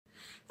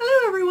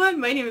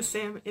everyone, my name is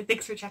Sam, and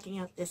thanks for checking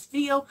out this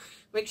video.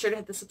 Make sure to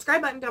hit the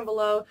subscribe button down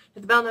below,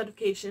 hit the bell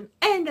notification,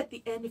 and at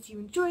the end, if you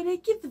enjoyed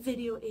it, give the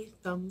video a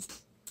thumbs up.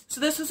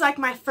 So this was like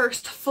my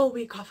first full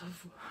week off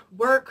of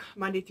work,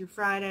 Monday through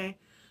Friday.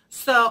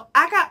 So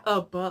I got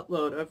a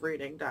buttload of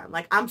reading done.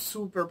 Like, I'm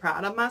super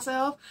proud of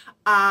myself.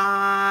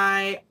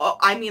 I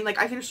mean, like,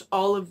 I finished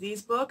all of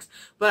these books,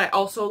 but I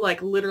also,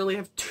 like, literally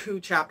have 2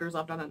 chapters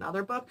left on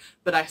another book,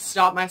 but I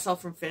stopped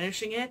myself from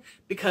finishing it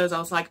because I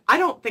was like, I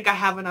don't think I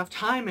have enough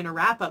time in a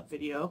wrap-up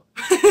video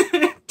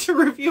to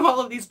review all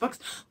of these books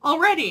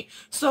already.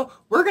 So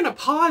we're gonna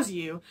pause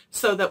you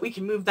so that we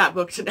can move that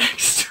book to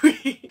next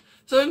week.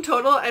 So in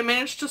total, I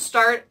managed to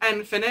start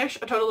and finish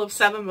a total of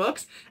 7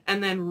 books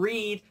and then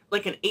read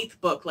like an 8th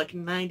book, like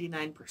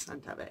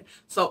 99% of it.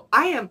 So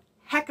I am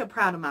hecka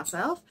proud of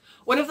myself.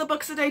 One of the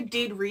books that I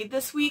did read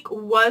this week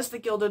was The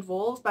Gilded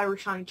Wolves by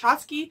Roshani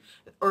Chokshi,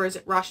 or is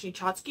it Roshani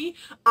Chokshi?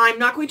 I'm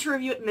not going to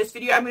review it in this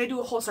video. I'm going to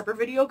do a whole separate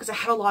video because I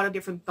had a lot of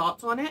different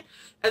thoughts on it,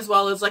 as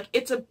well as like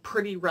it's a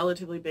pretty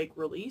relatively big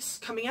release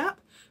coming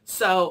up.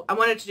 So I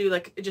wanted to do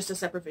like just a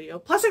separate video.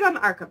 Plus I got an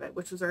arc of it,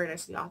 which was very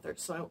nicely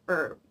authored,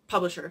 or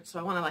publisher, so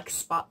I want to like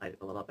spotlight it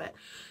a little bit.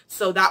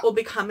 So that will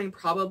be coming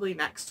probably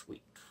next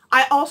week.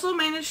 I also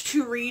managed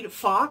to read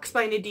Fox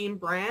by Nadine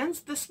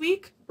Brands this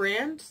week.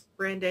 Brandes?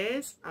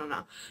 I don't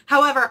know.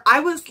 However,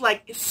 I was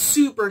like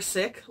super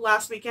sick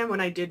last weekend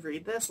when I did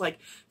read this. Like,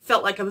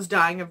 felt like I was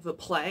dying of the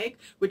plague,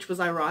 which was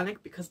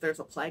ironic because there's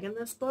a plague in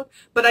this book.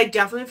 But I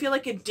definitely feel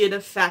like it did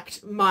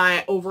affect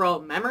my overall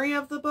memory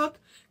of the book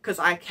because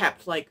I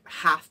kept like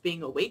half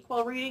being awake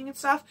while reading and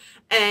stuff,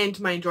 and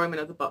my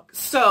enjoyment of the book.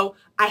 So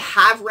I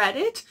have read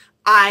it.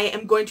 I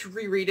am going to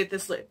reread it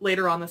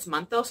later on this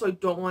month though, so I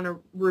don't want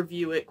to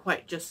review it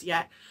quite just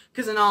yet.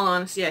 Because in all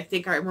honesty, I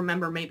think I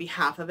remember maybe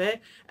half of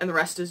it, and the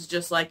rest is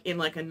just like in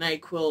like a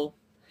NyQuil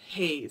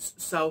haze.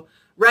 So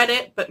read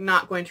it, but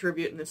not going to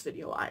review it in this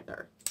video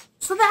either.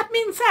 So that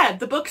being said,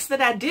 the books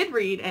that I did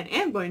read and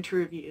am going to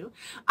review,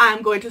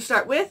 I'm going to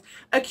start with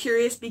A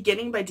Curious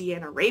Beginning by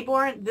Deanna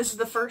Raybourn. This is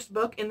the first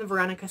book in the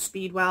Veronica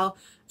Speedwell.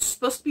 It's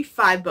supposed to be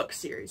 5-book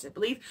series, I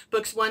believe.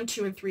 Books 1,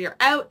 2, and 3 are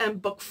out,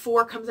 and book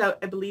 4 comes out,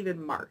 I believe,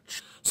 in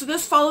March. So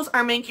this follows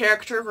our main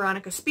character,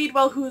 Veronica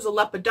Speedwell, who is a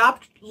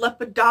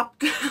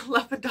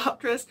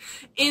lepidopterist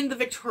in the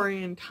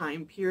Victorian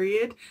time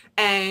period,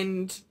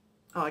 and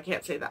oh, I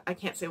can't say that. I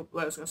can't say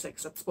what I was going to say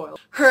because that's spoiled.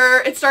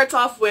 It starts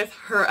off with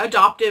her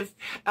adoptive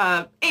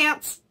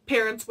aunts,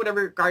 parents,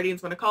 whatever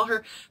guardians want to call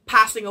her,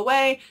 passing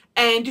away,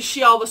 and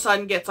she all of a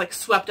sudden gets like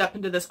swept up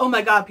into this, oh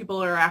my god,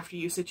 people are after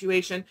you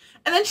situation.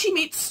 And then she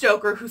meets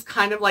Stoker, who's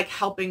kind of like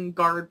helping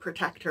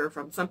protect her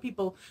from some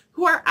people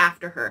who are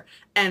after her.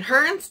 And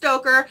her and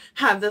Stoker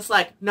have this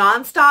like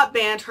non-stop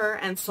banter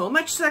and so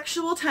much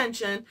sexual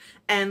tension,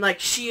 and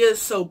like she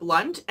is so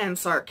blunt and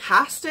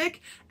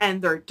sarcastic,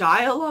 and their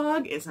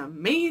dialogue is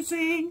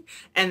amazing,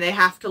 and they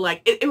have to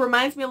like, it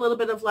reminds me a little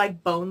bit of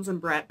like Bones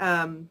and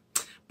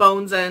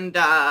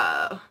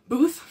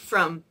Booth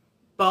from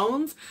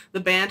Bones, the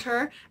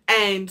banter,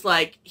 and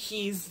like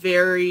he's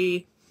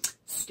very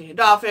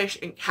standoffish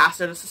and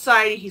cast out of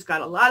society. He's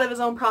got a lot of his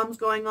own problems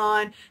going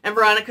on, and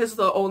Veronica's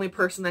the only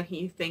person that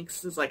he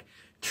thinks is like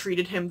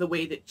treated him the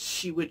way that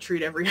she would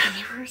treat every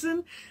other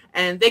person,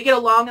 and they get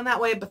along in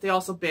that way, but they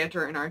also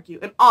banter and argue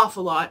an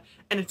awful lot,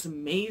 and it's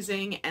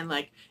amazing. And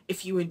like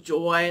if you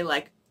enjoy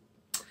like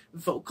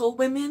vocal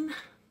women,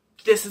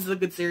 this is a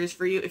good series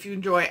for you. If you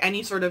enjoy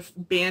any sort of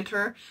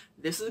banter,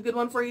 this is a good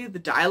one for you. The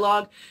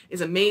dialogue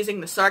is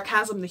amazing. The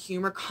sarcasm, the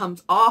humor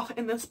comes off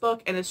in this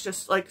book, and it's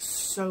just like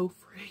so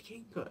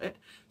freaking good.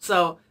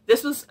 So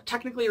this was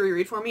technically a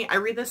reread for me. I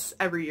read this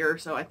every year or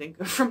so, I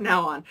think, from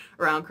now on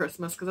around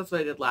Christmas, because that's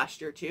what I did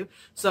last year too.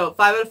 So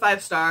 5 out of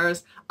 5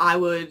 stars. I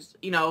would,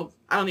 you know,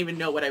 I don't even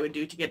know what I would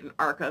do to get an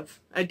arc of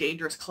a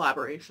dangerous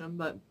collaboration,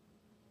 but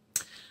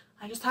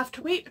I just have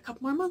to wait a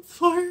couple more months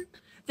for it.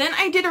 Then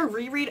I did a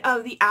reread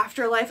of The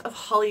Afterlife of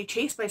Holly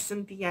Chase by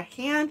Cynthia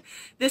Hand.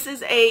 This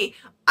is I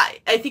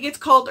think it's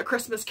called A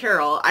Christmas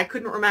Carol. I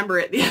couldn't remember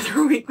it the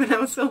other week when I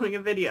was filming a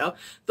video.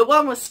 The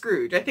one with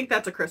Scrooge. I think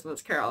that's A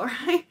Christmas Carol,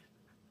 right?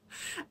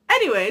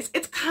 Anyways,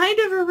 it's kind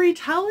of a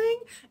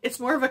retelling. It's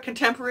more of a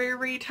contemporary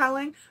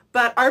retelling,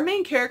 but our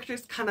main character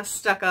is kind of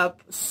stuck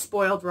up,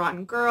 spoiled,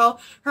 rotten girl.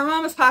 Her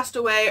mom has passed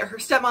away, her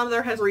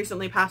stepmother has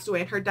recently passed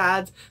away, and her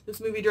dad's this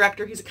movie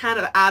director. He's kind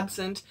of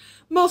absent,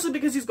 mostly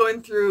because he's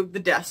going through the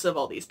deaths of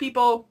all these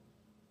people,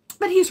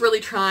 but he's really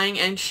trying,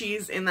 and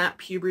she's in that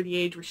puberty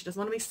age where she doesn't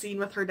want to be seen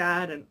with her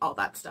dad and all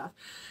that stuff.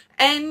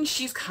 And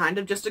she's kind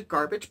of just a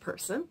garbage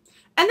person.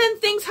 And then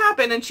things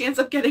happen, and she ends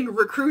up getting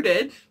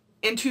recruited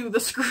into the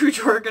Scrooge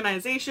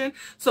organization.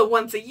 So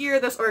once a year,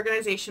 this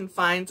organization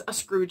finds a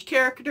Scrooge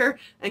character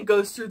and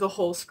goes through the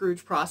whole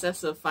Scrooge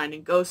process of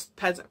finding ghosts,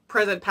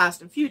 present,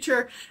 past, and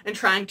future, and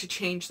trying to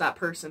change that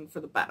person for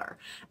the better.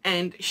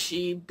 And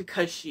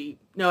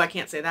no, I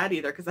can't say that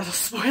either because that'll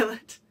spoil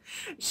it.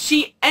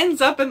 She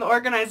ends up in the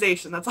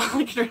organization. That's all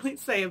I can really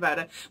say about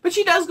it. But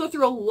she does go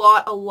through a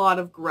lot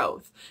of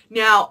growth.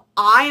 Now,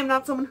 I am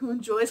not someone who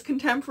enjoys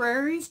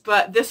contemporaries,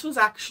 but this was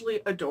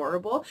actually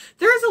adorable.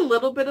 There is a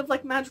little bit of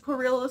like magical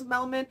realism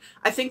element.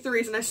 I think the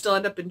reason I still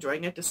end up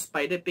enjoying it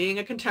despite it being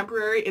a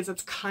contemporary is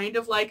it's kind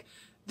of like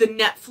the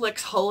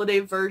Netflix holiday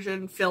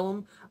version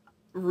film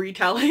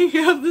retelling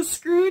of the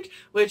Scrooge,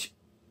 which,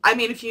 I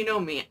mean, if you know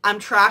me, I'm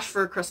trash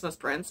for A Christmas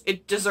Prince.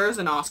 It deserves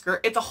an Oscar.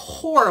 It's a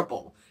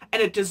horrible,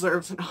 and it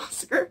deserves an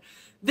Oscar.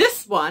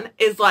 This one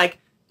is like,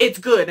 it's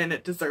good and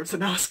it deserves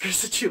an Oscar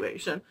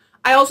situation.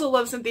 I also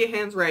love Cynthia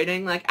Hand's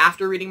writing. Like,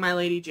 after reading My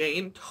Lady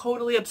Jane,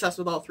 totally obsessed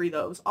with all three of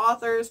those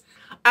authors.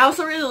 I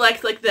also really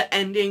liked, like, the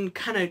ending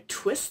kind of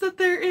twist that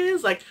there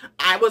is. Like,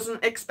 I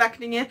wasn't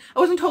expecting it. I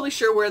wasn't totally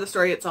sure where the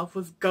story itself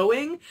was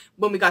going.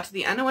 When we got to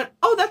the end, I went,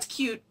 oh, that's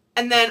cute.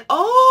 And then,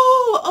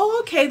 oh,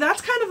 okay,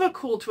 that's kind of a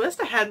cool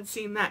twist. I hadn't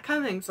seen that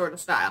coming sort of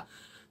style.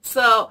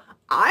 So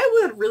I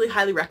would really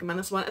highly recommend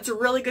this one. It's a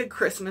really good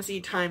Christmassy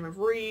time of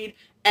read,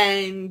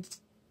 and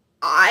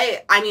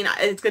I mean,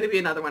 it's going to be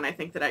another one I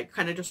think that I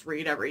kind of just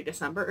read every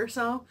December or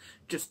so,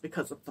 just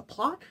because of the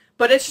plot.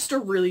 But it's just a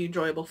really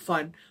enjoyable,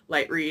 fun,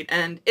 light read,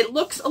 and it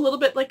looks a little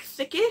bit like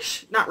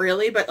thickish. Not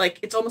really, but like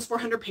it's almost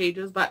 400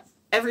 pages, but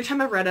every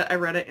time I read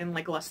it in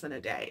like less than a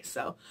day.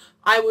 So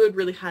I would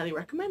really highly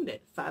recommend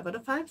it. 5 out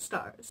of 5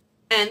 stars.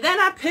 And then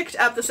I picked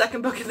up the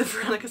second book in the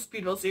Veronica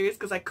Speedwell series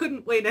because I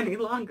couldn't wait any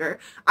longer.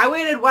 I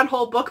waited one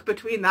whole book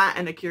between that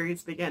and A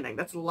Curious Beginning.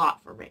 That's a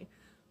lot for me.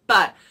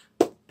 But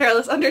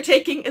Perilous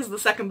Undertaking is the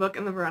second book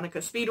in the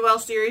Veronica Speedwell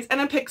series, and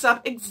it picks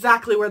up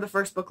exactly where the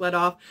first book led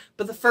off,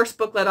 but the first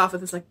book led off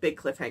with this like big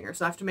cliffhanger,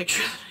 so I have to make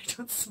sure that I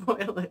don't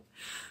spoil it.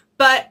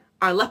 But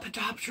our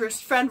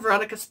lepidopterist friend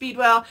Veronica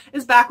Speedwell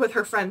is back with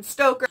her friend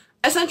Stoker.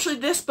 Essentially,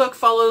 this book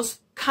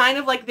follows kind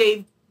of like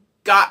they've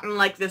gotten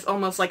like this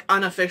almost like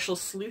unofficial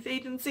sleuth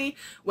agency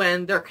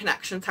when their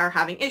connections are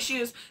having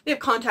issues. They've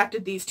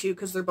contacted these two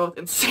because they're both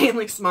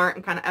insanely smart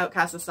and kind of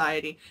outcast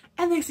society,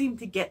 and they seem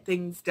to get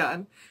things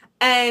done.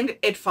 And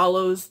it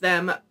follows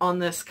them on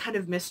this kind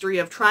of mystery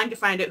of trying to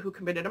find out who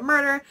committed a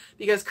murder,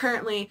 because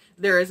currently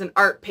there is an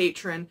art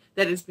patron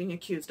that is being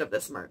accused of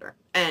this murder.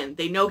 And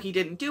they know he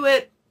didn't do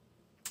it,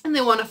 and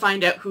they want to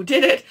find out who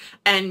did it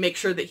and make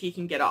sure that he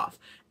can get off,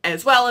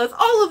 as well as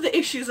all of the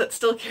issues that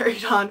still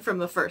carried on from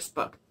the first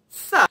book.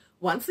 So,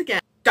 once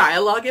again,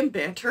 dialogue and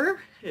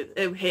banter,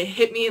 it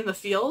hit me in the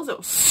feels. It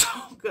was so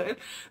good.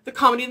 The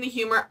comedy and the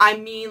humor, I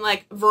mean,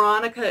 like,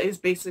 Veronica is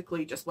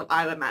basically just what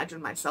I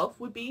imagine myself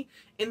would be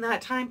in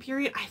that time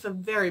period. I have a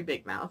very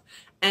big mouth,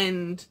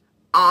 and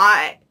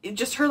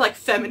just her, like,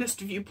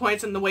 feminist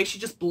viewpoints and the way she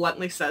just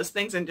bluntly says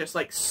things and just,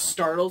 like,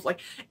 startles, like,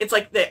 it's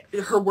like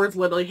her words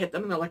literally hit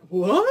them and they're like,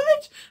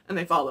 what? And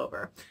they fall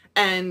over.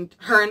 And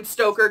her and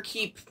Stoker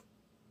keep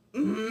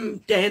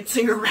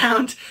dancing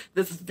around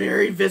this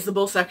very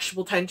visible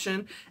sexual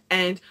tension,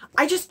 and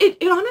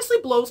it honestly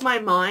blows my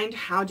mind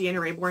how Deanna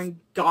Raybourn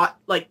got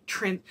like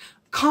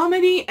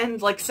comedy and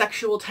like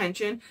sexual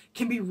tension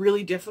can be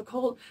really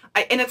difficult.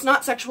 And it's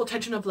not sexual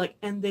tension of like,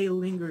 and they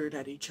lingered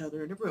at each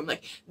other in a room.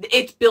 Like,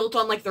 it's built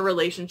on like the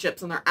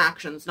relationships and their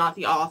actions, not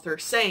the author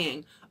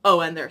saying, oh,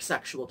 and there's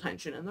sexual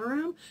tension in the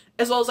room,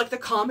 as well as like the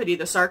comedy,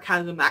 the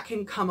sarcasm that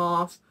can come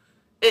off.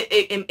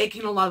 It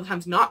can a lot of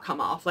times not come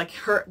off. Like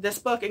this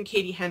book and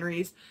Katie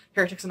Henry's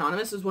Heretics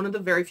Anonymous is one of the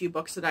very few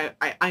books that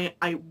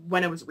I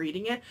when I was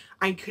reading it,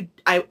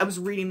 I was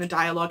reading the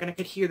dialogue and I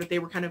could hear that they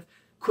were kind of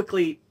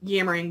quickly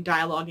yammering,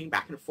 dialoguing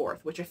back and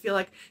forth, which I feel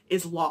like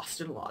is lost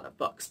in a lot of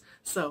books.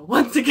 So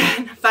once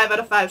again, 5 out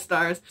of 5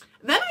 stars.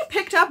 Then I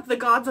picked up The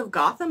Gods of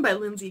Gotham by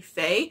Lindsay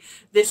Fay.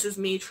 This is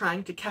me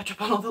trying to catch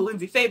up on all the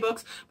Lindsay Fay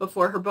books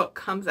before her book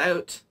comes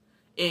out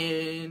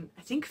in,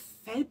 I think,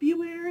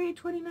 February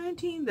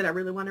 2019 that I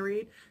really want to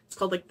read. It's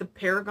called like the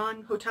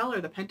Paragon Hotel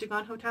or the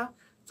Pentagon Hotel,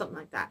 something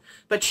like that.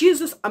 But she has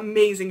this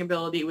amazing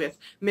ability with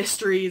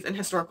mysteries and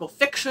historical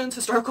fictions.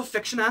 Historical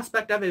fiction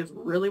aspect of it is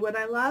really what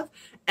I love.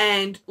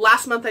 And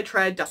last month I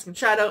tried Dusk and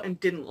Shadow and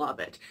didn't love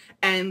it.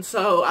 And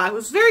so I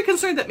was very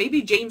concerned that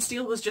maybe Jane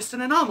Steele was just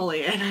an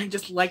anomaly and I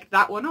just liked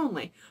that one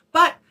only.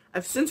 But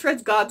I've since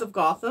read Gods of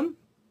Gotham.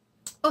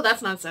 Oh,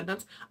 that's not a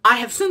sentence. I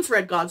have since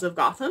read Gods of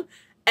Gotham,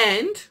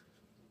 and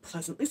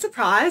pleasantly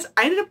surprised,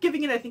 I ended up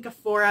giving it, I think, a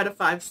 4 out of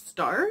 5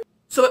 stars.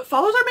 So it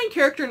follows our main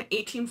character in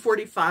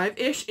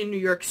 1845-ish in New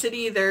York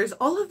City. There's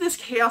all of this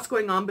chaos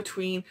going on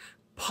between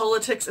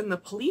politics and the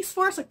police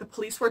force, like the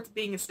police force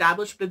being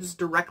established, but it is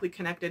directly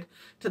connected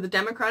to the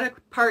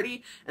Democratic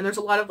Party, and there's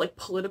a lot of like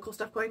political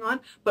stuff going on.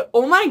 But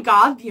oh my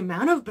god, the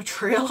amount of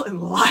betrayal and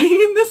lying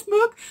in this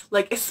book,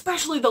 like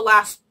especially the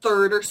last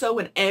third or so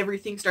when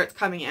everything starts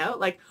coming out,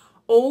 like,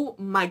 oh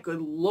my good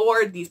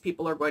lord, these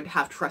people are going to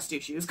have trust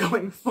issues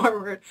going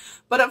forward.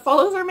 But it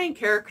follows our main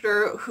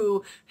character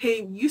who,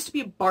 he used to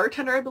be a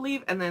bartender, I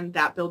believe, and then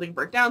that building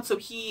burnt down, so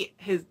he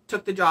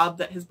took the job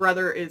that his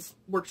brother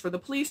works for the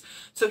police,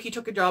 so he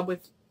took a job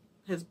with,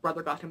 his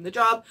brother got him the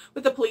job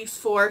with the police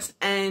force,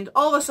 and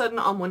all of a sudden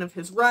on one of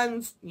his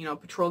runs, you know,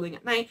 patrolling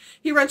at night,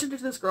 he runs into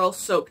this girl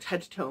soaked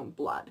head to toe in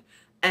blood.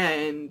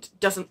 and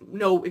doesn't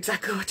know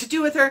exactly what to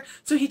do with her.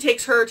 So he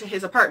takes her to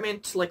his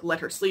apartment to like let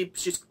her sleep.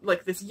 She's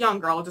like this young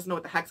girl, doesn't know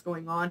what the heck's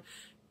going on.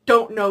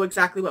 Don't know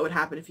exactly what would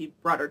happen if he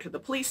brought her to the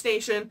police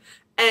station.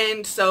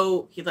 And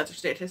so he lets her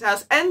stay at his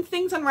house, and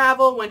things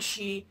unravel when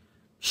she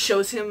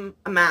shows him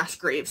a mass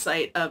grave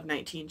site of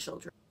 19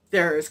 children.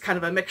 There's kind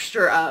of a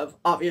mixture of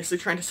obviously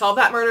trying to solve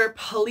that murder,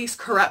 police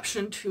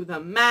corruption to the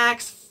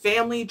max,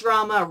 family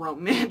drama,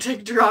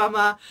 romantic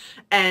drama,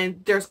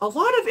 and there's a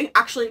lot of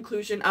actual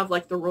inclusion of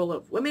like the role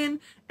of women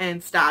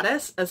and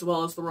status, as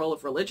well as the role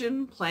of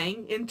religion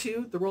playing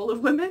into the role of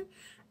women.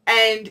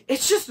 And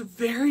it's just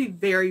very,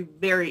 very,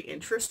 very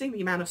interesting,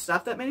 the amount of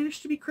stuff that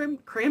managed to be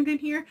crammed in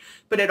here,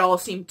 but it all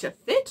seemed to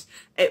fit.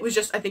 It was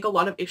just, I think, a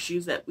lot of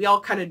issues that we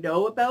all kind of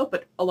know about,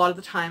 but a lot of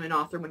the time an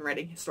author, when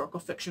writing historical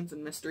fictions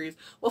and mysteries,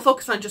 will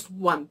focus on just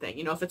one thing.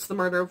 You know, if it's the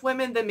murder of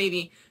women, then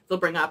maybe they'll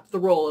bring up the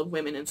role of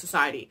women in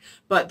society.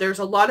 But there's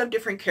a lot of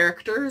different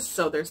characters.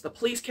 So there's the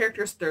police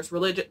characters, there's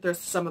religion, there's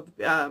some of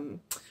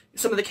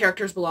the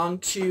characters belong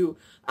to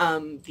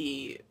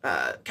the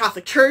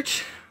Catholic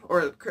Church,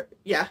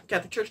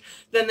 Catholic Church.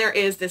 Then there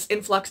is this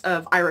influx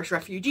of Irish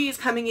refugees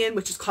coming in,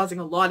 which is causing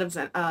a lot of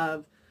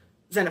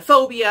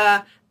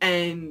xenophobia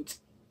and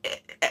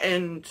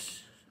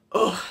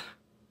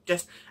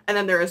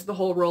then there is the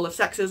whole role of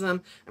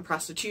sexism and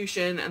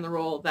prostitution, and the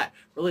role that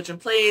religion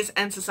plays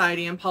and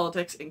society and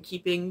politics in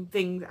keeping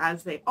things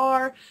as they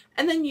are.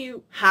 And then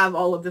you have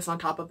all of this on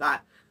top of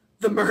that,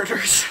 the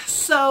murders.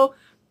 So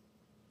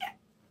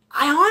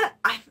I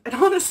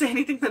don't want to say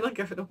anything that'll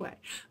give it away,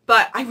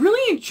 but I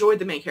really enjoyed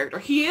the main character.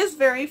 He is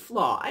very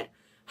flawed.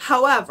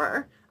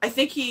 However, I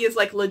think he is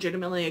like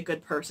legitimately a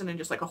good person in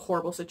just like a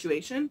horrible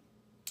situation.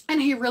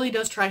 And he really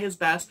does try his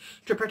best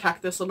to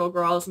protect this little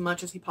girl as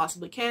much as he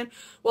possibly can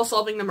while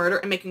solving the murder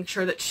and making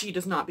sure that she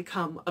does not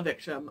become a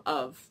victim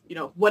of, you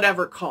know,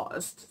 whatever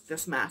caused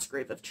this mass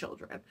grave of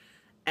children.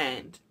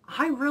 And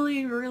I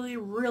really, really,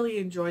 really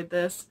enjoyed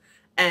this.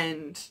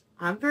 And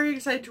I'm very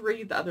excited to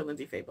read the other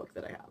Litsy Faye book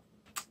that I have.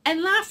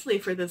 And lastly,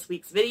 for this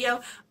week's video,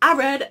 I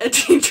read A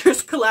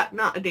Treacherous Curse by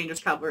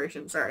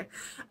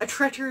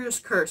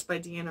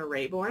Deanna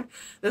Raybourn.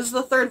 This is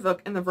the third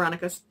book in the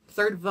Veronica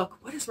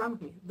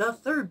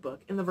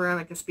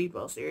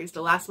Speedwell series.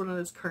 The last one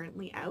is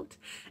currently out,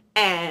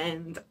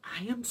 and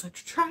I am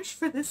such trash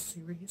for this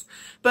series.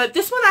 But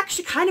this one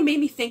actually kind of made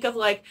me think of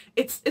like,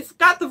 it's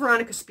got the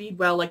Veronica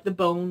Speedwell, like the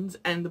Bones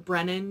and the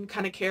Brennan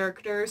kind of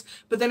characters,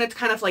 but then it's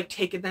kind of like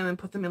taken them and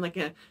put them in like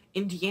a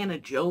Indiana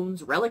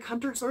Jones relic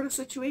hunter sort of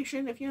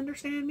situation, if you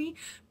understand me.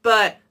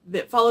 But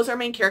it follows our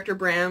main character,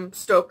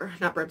 Stoker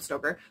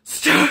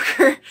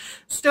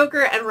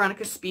and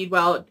Veronica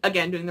Speedwell,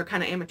 again doing their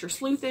kind of amateur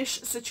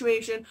sleuthish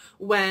situation,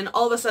 when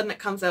all of a sudden it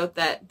comes out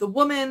that the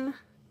woman,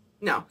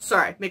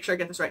 make sure I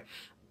get this right,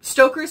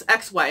 Stoker's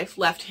ex-wife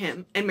left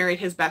him and married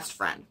his best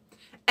friend.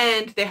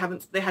 And they had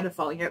a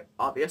falling out,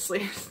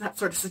 obviously. That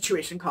sort of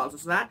situation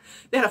causes that.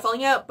 They had a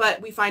falling out, but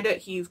we find out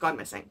he's gone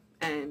missing.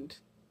 And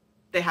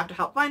they have to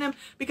help find him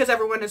because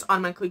everyone is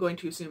automatically going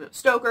to assume it's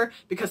Stoker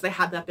because they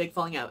had that big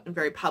falling out and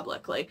very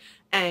publicly.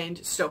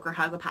 And Stoker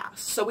has a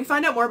past. So we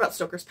find out more about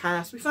Stoker's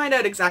past. We find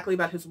out exactly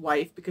about his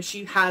wife because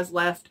she has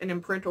left an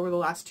imprint over the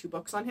last 2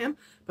 books on him,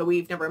 but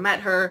we've never met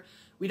her.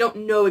 We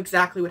don't know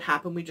exactly what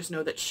happened. We just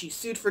know that she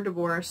sued for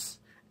divorce,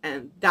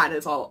 and that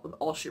is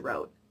all she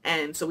wrote.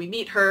 And so we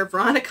meet her.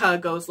 Veronica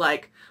goes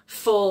like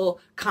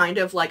full kind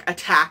of like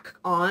attack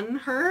on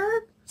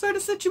her sort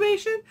of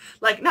situation.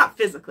 Like not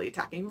physically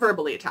attacking,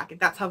 verbally attacking.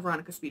 That's how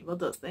Veronica Speedwell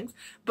does things.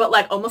 But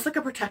like almost like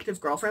a protective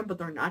girlfriend, but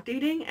they're not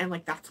dating. And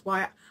like that's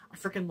why I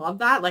freaking love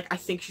that. Like I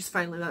think she's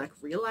finally like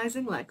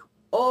realizing like,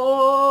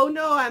 oh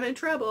no, I'm in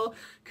trouble.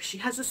 Because she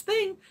has this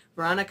thing,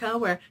 Veronica,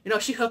 where, you know,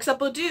 she hooks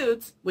up with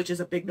dudes, which is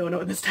a big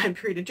no-no in this time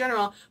period in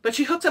general, but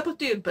she hooks up with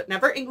dudes, but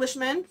never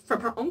Englishmen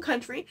from her own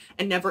country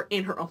and never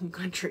in her own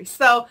country.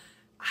 So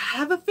I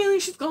have a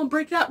feeling she's going to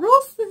break that rule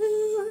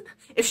soon.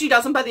 If she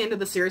doesn't by the end of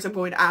the series, I'm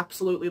going to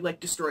absolutely like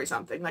destroy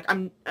something. Like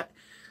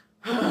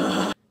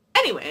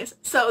Anyways,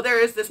 so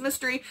there is this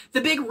mystery.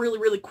 The big really,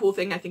 really cool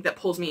thing I think that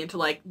pulls me into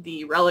like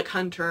the Relic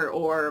Hunter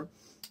or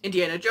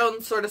Indiana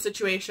Jones sort of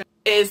situation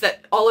is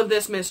that all of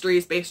this mystery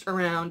is based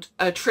around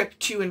a trip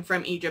to and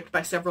from Egypt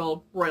by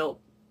several royal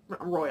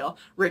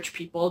rich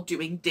people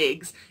doing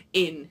digs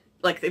in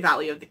like the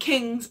Valley of the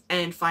Kings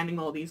and finding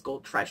all these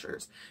gold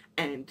treasures.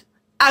 And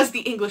as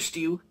the English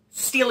do,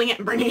 stealing it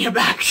and bringing it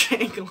back to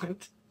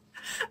England.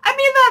 I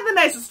mean that in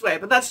the nicest way,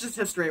 but that's just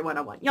history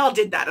 101. Y'all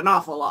did that an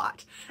awful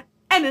lot.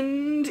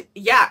 And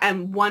yeah,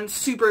 and one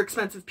super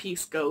expensive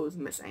piece goes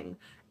missing.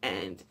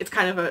 And it's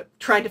kind of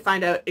trying to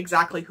find out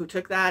exactly who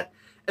took that,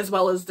 as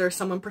well as there's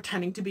someone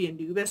pretending to be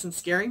Anubis and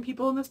scaring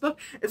people in this book.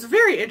 It's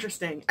very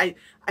interesting. I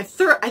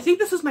think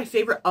this is my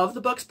favorite of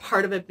the books,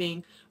 part of it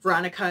being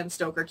Veronica and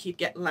Stoker keep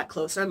getting that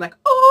closer. I'm like,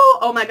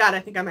 oh my god, I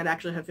think I might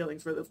actually have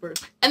feelings for this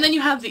person. And then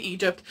you have the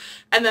Egypt,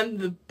 and then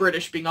the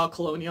British being all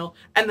colonial,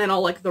 and then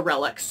all like the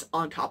relics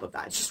on top of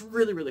that. It's just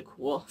really, really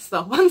cool.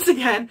 So once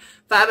again,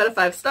 5 out of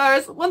 5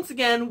 stars. Once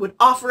again, would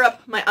offer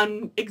up my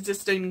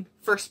unexisting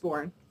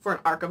firstborn for an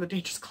arc of a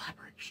dangerous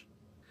collaboration.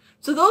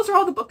 So those are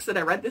all the books that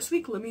I read this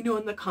week. Let me know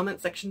in the comment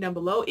section down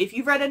below if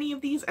you've read any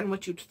of these and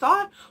what you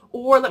thought,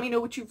 or let me know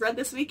what you've read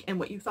this week and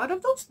what you thought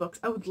of those books.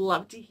 I would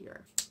love to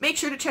hear. Make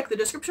sure to check the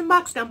description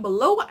box down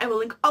below. I will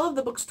link all of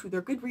the books to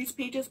their Goodreads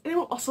pages, and I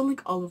will also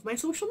link all of my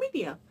social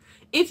media.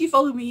 If you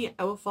follow me,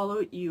 I will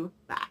follow you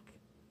back.